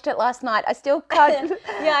though I watched it last night, I still can't.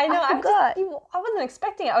 Yeah, I know. I forgot. I wasn't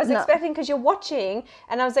expecting it. I was expecting, because you're watching,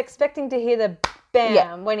 and I was expecting to hear the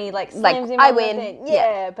bam when he like slams him I on the win. thing.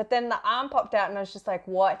 Yeah, but then the arm popped out, and I was just like,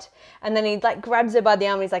 what? And then he like grabs her by the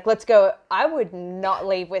arm, and he's like, let's go. I would not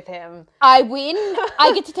leave with him. I win.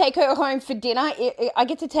 I get to take her home for dinner. I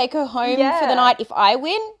get to take her home for the night if I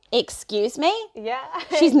win. Excuse me? Yeah.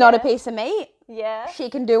 She's not a piece of meat. Yeah. She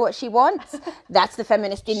can do what she wants. That's the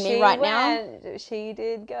feminist in me right now. She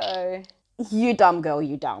did go. You dumb girl,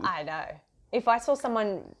 you dumb. I know. If I saw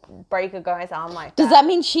someone break a guy's arm like Does that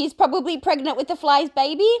mean she's probably pregnant with the fly's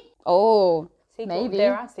baby? Oh, sequel, maybe.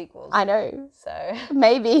 There are sequels. I know. So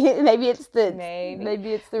maybe it's the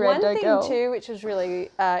red dog girl. One thing too, which was really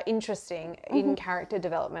interesting in character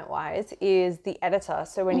development wise, is the editor.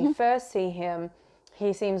 So when you first see him,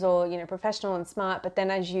 he seems all, professional and smart, but then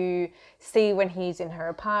as you see when he's in her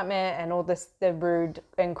apartment and all the rude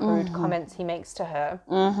and crude comments he makes to her,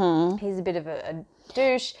 he's a bit of a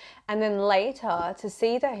douche. And then later to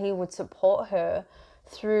see that he would support her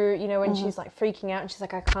through, when she's like freaking out and she's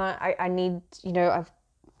like, I need, I've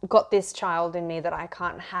got this child in me that I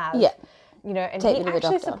can't have. Yeah. And Take he me to the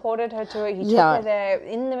actually doctor. supported her to it. He took her there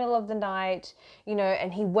in the middle of the night,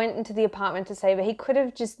 and he went into the apartment to save her. He could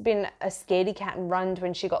have just been a scaredy cat and run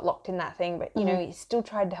when she got locked in that thing, but, he still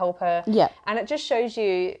tried to help her. Yeah. And it just shows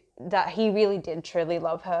you that he really did truly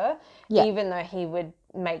love her, even though he would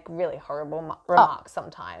make really horrible remarks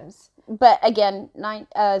sometimes. But again, I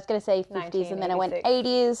was going to say 50s and then I went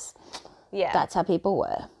 80s. Yeah. That's how people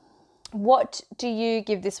were. What do you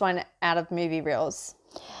give this one out of movie reels?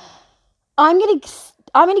 I'm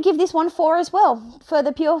gonna give this one 4 as well, for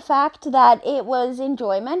the pure fact that it was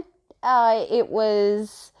enjoyment. It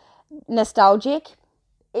was nostalgic.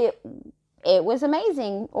 It was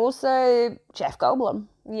amazing. Also, Jeff Goldblum.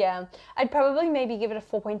 Yeah, I'd probably maybe give it a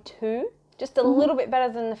 4.2, just a little bit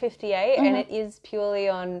better than the 58, and it is purely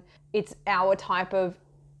on, it's our type of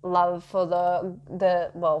love for the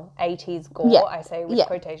 80s gore, I say with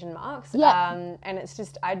quotation marks. Yeah. And it's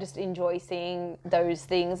just, I just enjoy seeing those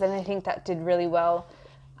things, and I think that did really well.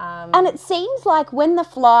 And it seems like when the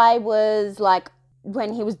fly was like,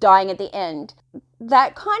 when he was dying at the end,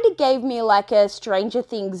 that kind of gave me like a Stranger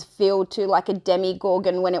Things feel to like a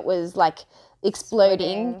Demogorgon when it was like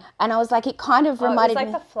exploding. And I was like, it kind of reminded me. It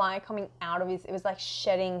was like the fly coming out of it was like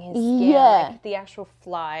shedding his skin. Yeah. Like the actual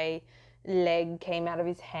fly leg came out of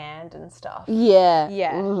his hand and stuff. Yeah.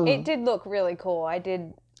 It did look really cool. I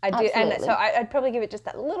did, Absolutely. and so I'd probably give it just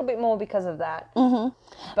that little bit more because of that.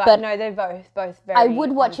 But no, they're both very. I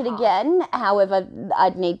would watch it again. However,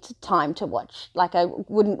 I'd need time to watch. Like, I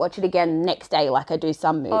wouldn't watch it again next day like I do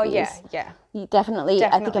some movies. Oh yeah. Definitely.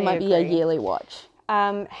 I think it might be a yearly watch.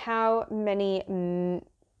 How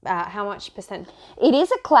much percent? It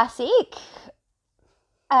is a classic,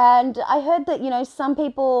 and I heard that some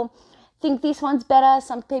people think this one's better.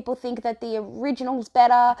 Some people think that the original's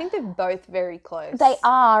better. I think they're both very close. They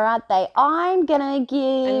are, aren't they? I'm gonna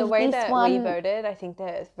give and the way this that one. we voted, I think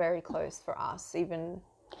they're very close for us. Even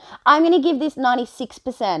I'm gonna give this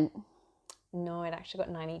 96%. no, it actually got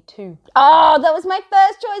 92. Oh, that was my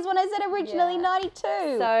first choice when I said originally 92.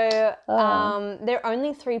 So they're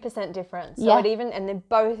only 3% difference. So and they're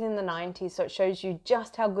both in the 90s. So it shows you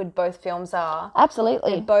just how good both films are.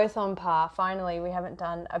 Absolutely. They're both on par. Finally, we haven't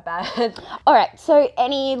done a bad. All right. So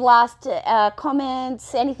any last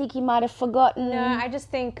comments? Anything you might have forgotten? No, I just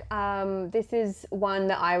think this is one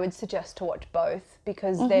that I would suggest to watch both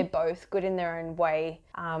because they're both good in their own way,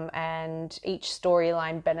 and each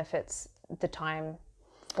storyline benefits the time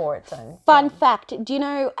for its own. Fun fact, do you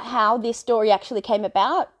know how this story actually came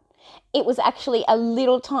about? It was actually a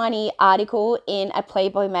little tiny article in a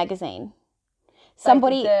Playboy magazine.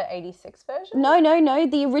 Somebody, like the 86 version? no,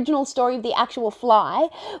 the original story of the actual fly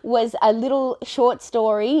was a little short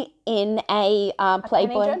story in a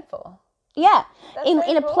Playboy. Penny Dreadful. Yeah, That's in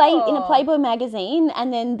so a cool. Playboy magazine,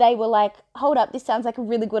 and then they were like, "Hold up, this sounds like a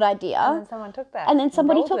really good idea." And then someone took that. And then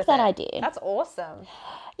somebody rolled took with that it. idea. That's awesome.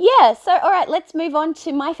 Yeah, so all right, let's move on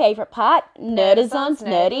to my favorite part, Nerdazon's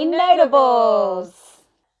Nerdy Notables.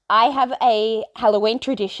 I have a Halloween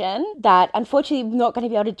tradition that unfortunately I'm not going to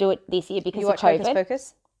be able to do it this year because You of watch COVID. Hocus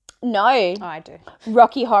Pocus? No, Oh, I do.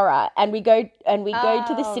 Rocky Horror, and we go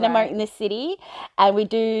to the cinema right. in the city, and we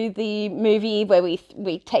do the movie where we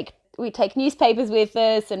take newspapers with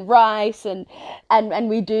us and rice, and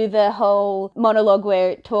we do the whole monologue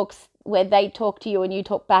where they talk to you and you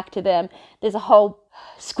talk back to them. There's a whole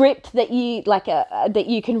script that you that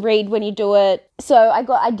you can read when you do it. So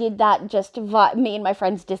I did that me and my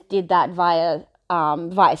friends just did that via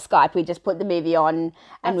Skype. We just put the movie on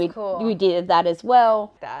and That's cool. we did that as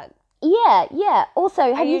well. That. Yeah. Also,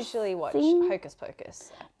 I usually watch Hocus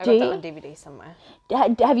Pocus. I got that on DVD somewhere.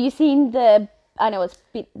 Have you seen the? I know it's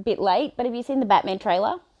a bit late, but have you seen the Batman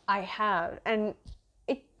trailer? I have, and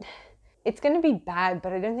it's going to be bad,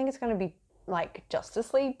 but I don't think it's going to be like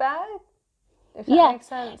Justice League bad. If that makes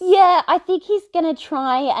sense. Yeah, I think he's gonna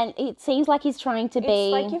try, and it seems like he's trying to be.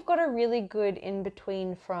 It's like you've got a really good in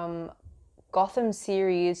between from Gotham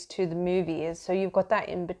series to the movies, so you've got that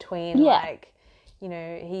in between. Yeah. Like, you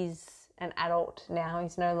know, he's an adult now.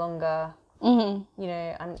 He's no longer, you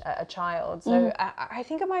know, a child. So I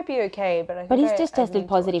think it might be okay. But he's just tested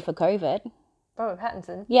positive for COVID. Robert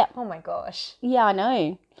Pattinson. Yeah. Oh my gosh. Yeah, I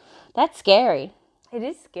know. That's scary. It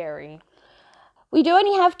is scary. We do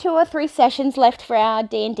only have 2 or 3 sessions left for our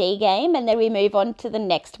D&D game, and then we move on to the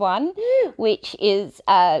next one, which is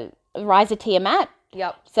Rise of Tiamat.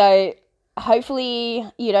 Yep. So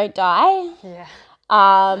hopefully you don't die. Yeah.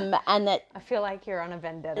 And that I feel like you're on a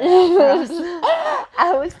vendetta for us.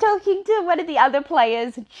 I was talking to one of the other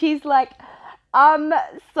players, and she's like,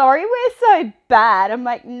 sorry we're so bad. I'm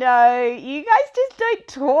like, no, you guys just don't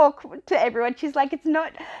talk to everyone. She's like,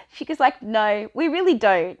 she goes like, no, we really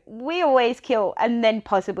don't. We always kill and then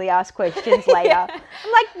possibly ask questions later.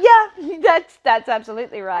 I'm like, yeah, that's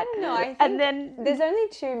absolutely right. No, I think and then there's only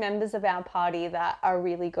 2 members of our party that are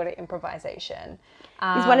really good at improvisation.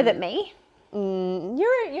 is one of them me?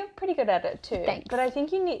 You're pretty good at it too. Thanks. But I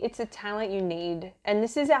think it's a talent you need, and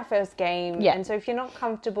this is our first game. Yeah. And so if you're not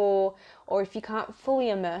comfortable, or if you can't fully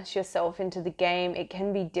immerse yourself into the game, it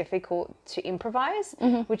can be difficult to improvise.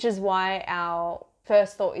 Which is why our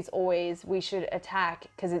first thought is always we should attack,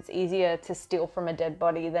 because it's easier to steal from a dead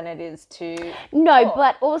body than it is to. No,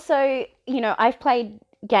 but also, you know, I've played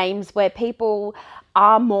games where people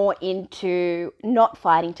are more into not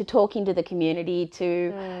fighting, to talking to the community,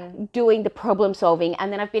 to doing the problem solving.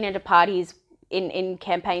 And then I've been into parties in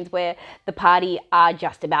campaigns where the party are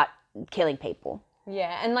just about killing people.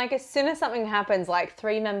 Yeah, and like as soon as something happens, like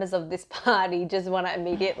 3 members of this party just want to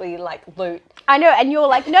immediately like loot. I know, and you're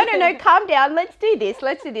like, no, calm down, let's do this.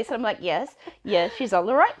 And I'm like, yes, she's on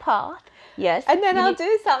the right path. Yes. And then I'll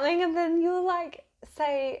do something, and then you'll like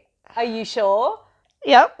say, are you sure?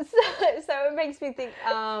 Yep. So it makes me think.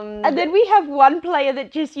 And then we have one player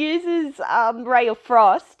that just uses Ray of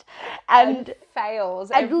Frost and fails.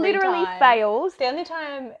 And literally time. fails. The only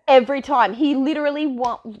time. Every time. He literally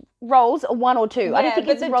rolls a 1 or 2. Yeah, I don't think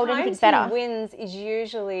he's rolled anything better. He wins is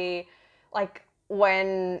usually like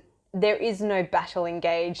when there is no battle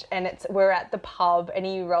engaged, and we're at the pub, and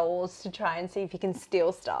he rolls to try and see if he can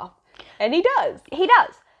steal stuff, and he does. He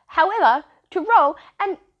does. However, to roll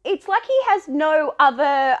and. It's like he has no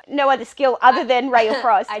other skill other than Ray of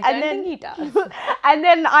Frost. I don't think he does. And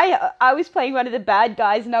then I was playing one of the bad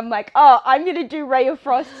guys, and I'm like, oh, I'm going to do Ray of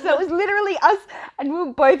Frost. So it was literally us, and we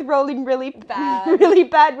were both rolling really bad. Really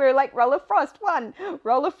bad. We were like, roll of Frost 1,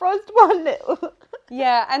 roll of Frost 1.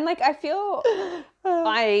 Yeah, and like I feel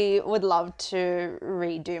I would love to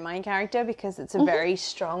redo my character, because it's a very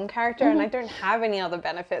strong character, and I don't have any other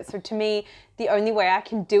benefits. So to me, the only way I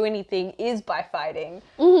can do anything is by fighting.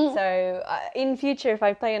 So in future, if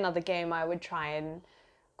I play another game, I would try and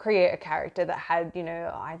create a character that had, you know,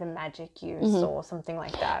 either magic use or something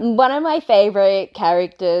like that. One of my favorite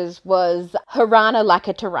characters was Harana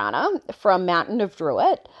Lakatarana from Mountain of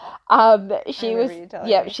Druid. She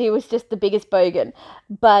was just the biggest bogan.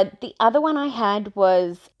 But the other one I had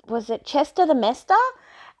was it Chester the Mester?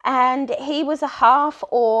 And he was a half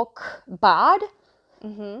orc bard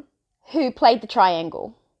who played the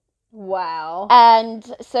triangle. Wow.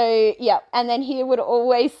 And so, yeah, and then he would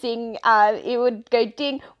always sing, it would go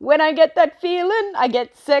ding, when I get that feeling, I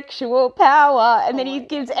get sexual power. And then he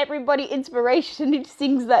gives everybody inspiration and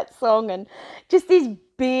sings that song. And just this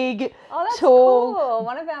big, Oh, that's tall. cool.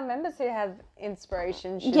 One of our members who have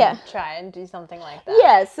inspiration should Yeah. try and do something like that.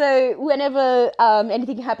 Yeah, so whenever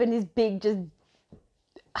anything happened, this big, just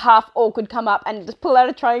half orc would come up and just pull out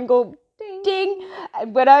a triangle, Ding. ding,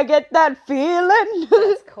 and when I get that feeling.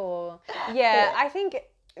 That's cool. Yeah, I think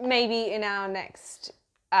maybe in our next,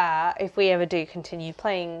 if we ever do continue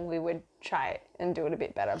playing, we would try it and do it a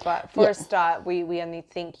bit better. But for a start, we only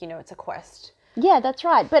think, it's a quest. Yeah, that's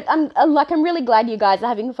right. But I'm really glad you guys are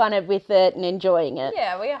having fun with it and enjoying it.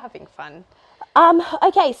 Yeah, we are having fun.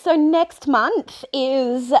 Okay, so next month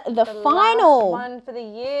is the final last one for the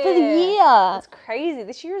year. for the year. It's crazy.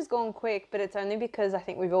 This year has gone quick, but it's only because I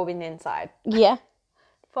think we've all been inside Yeah.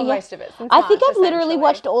 for most of it. Since I think March, I've literally essentially.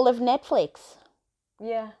 watched all of Netflix.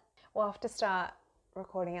 Yeah, we'll have to start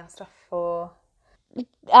recording our stuff for.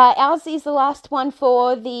 Ours is the last one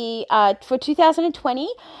for the for 2020.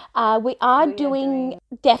 We are doing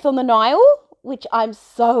Death on the Nile, which I'm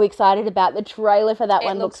so excited about. The trailer for that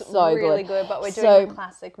one looks so really good. But we're doing the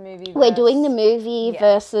classic movie. We're doing the movie Yeah.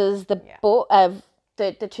 versus the book of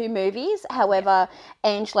the two movies. However,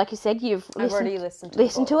 Ange, like you said, I've already listened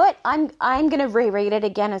to it. I'm going to reread it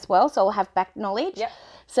again as well, so I'll have back knowledge. Yep.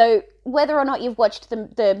 So whether or not you've watched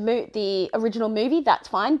the original movie, that's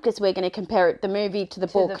fine, because we're going to compare the movie to the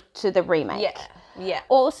book to the remake. Yeah.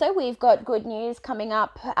 Also, we've got good news coming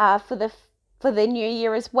up for the new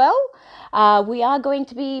year as well. We are going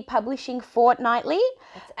to be publishing fortnightly.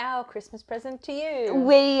 It's our Christmas present to you.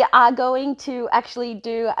 We are going to actually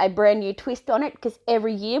do a brand new twist on it, because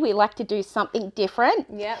every year we like to do something different.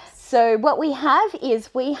 Yep. So what we have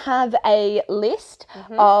a list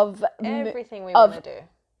of Everything we want to do.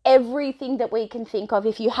 everything that we can think of.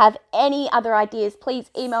 If you have any other ideas, please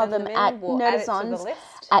email Send them in. at We'll add it to the nerdazons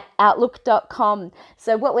list. at outlook.com.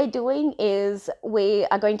 So what we're doing is we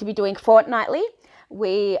are going to be doing fortnightly.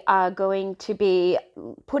 We are going to be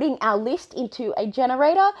putting our list into a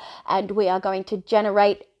generator, and we are going to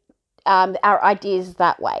generate our ideas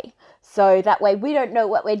that way. So that way we don't know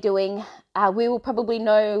what we're doing. We will probably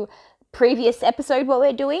know previous episode what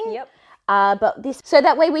we're doing. Yep. So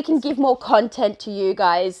that way we can give more content to you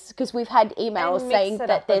guys, because we've had emails And mix saying it that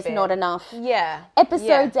up a there's bit. not enough Yeah.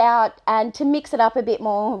 episodes out, and to mix it up a bit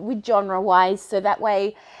more with genre wise, so that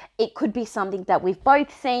way it could be something that we've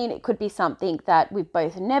both seen, it could be something that we've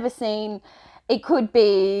both never seen, it could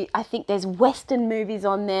be, I think there's Western movies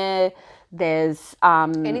on there, there's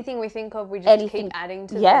Anything we think of, we just keep adding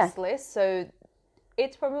to this list. So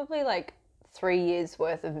it's probably like 3 years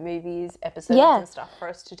worth of movies, episodes and stuff for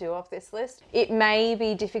us to do off this list. It may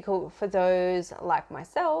be difficult for those like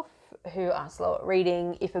myself who are slow at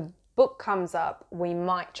reading. If a book comes up, we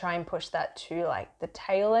might try and push that to like the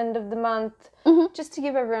tail end of the month, just to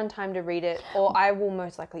give everyone time to read it, or I will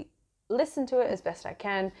most likely listen to it as best I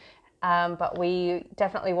can. But we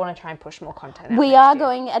definitely want to try and push more content out. We are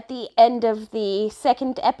going, at the end of the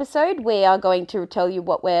second episode, we are going to tell you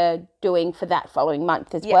what we're doing for that following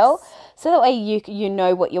month as well. So that way you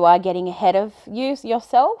know what you are getting ahead of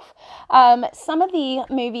yourself. Some of the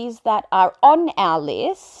movies that are on our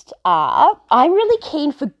list are, I'm really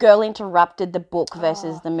keen for Girl Interrupted, the book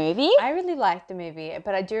versus the movie. I really liked the movie,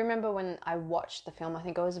 but I do remember when I watched the film, I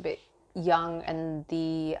think I was a bit young, and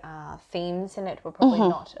the themes in it were probably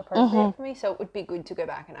not appropriate for me, so it would be good to go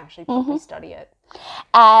back and actually properly study it.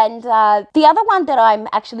 And the other one that I'm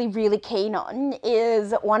actually really keen on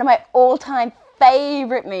is one of my all-time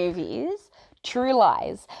favorite movies, True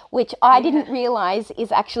Lies, which I didn't realize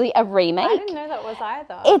is actually a remake. I didn't know that was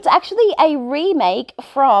either. It's actually a remake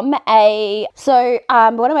from one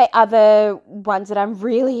of my other ones that I'm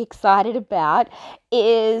really excited about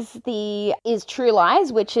is True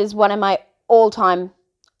Lies, which is one of my all-time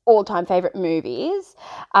favorite movies,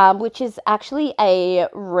 which is actually a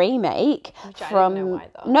remake from. I didn't know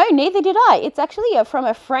either. No, neither did I. It's actually from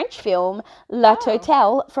a French film, La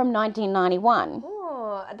Totale, from 1991.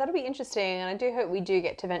 Oh, that'll be interesting, and I do hope we do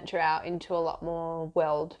get to venture out into a lot more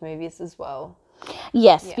world movies as well.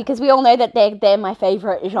 Yes, because we all know that they're my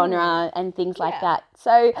favorite genre and things like that.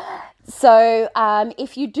 So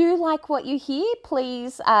if you do like what you hear,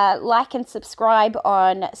 please like and subscribe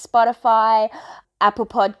on Spotify, Apple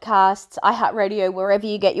Podcasts, iHeartRadio, wherever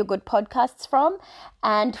you get your good podcasts from,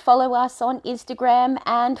 and follow us on Instagram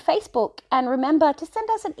and Facebook. And remember to send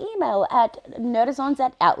us an email at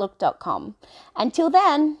nerdazons@outlook.com. Until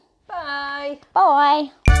then, Bye.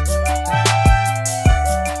 bye.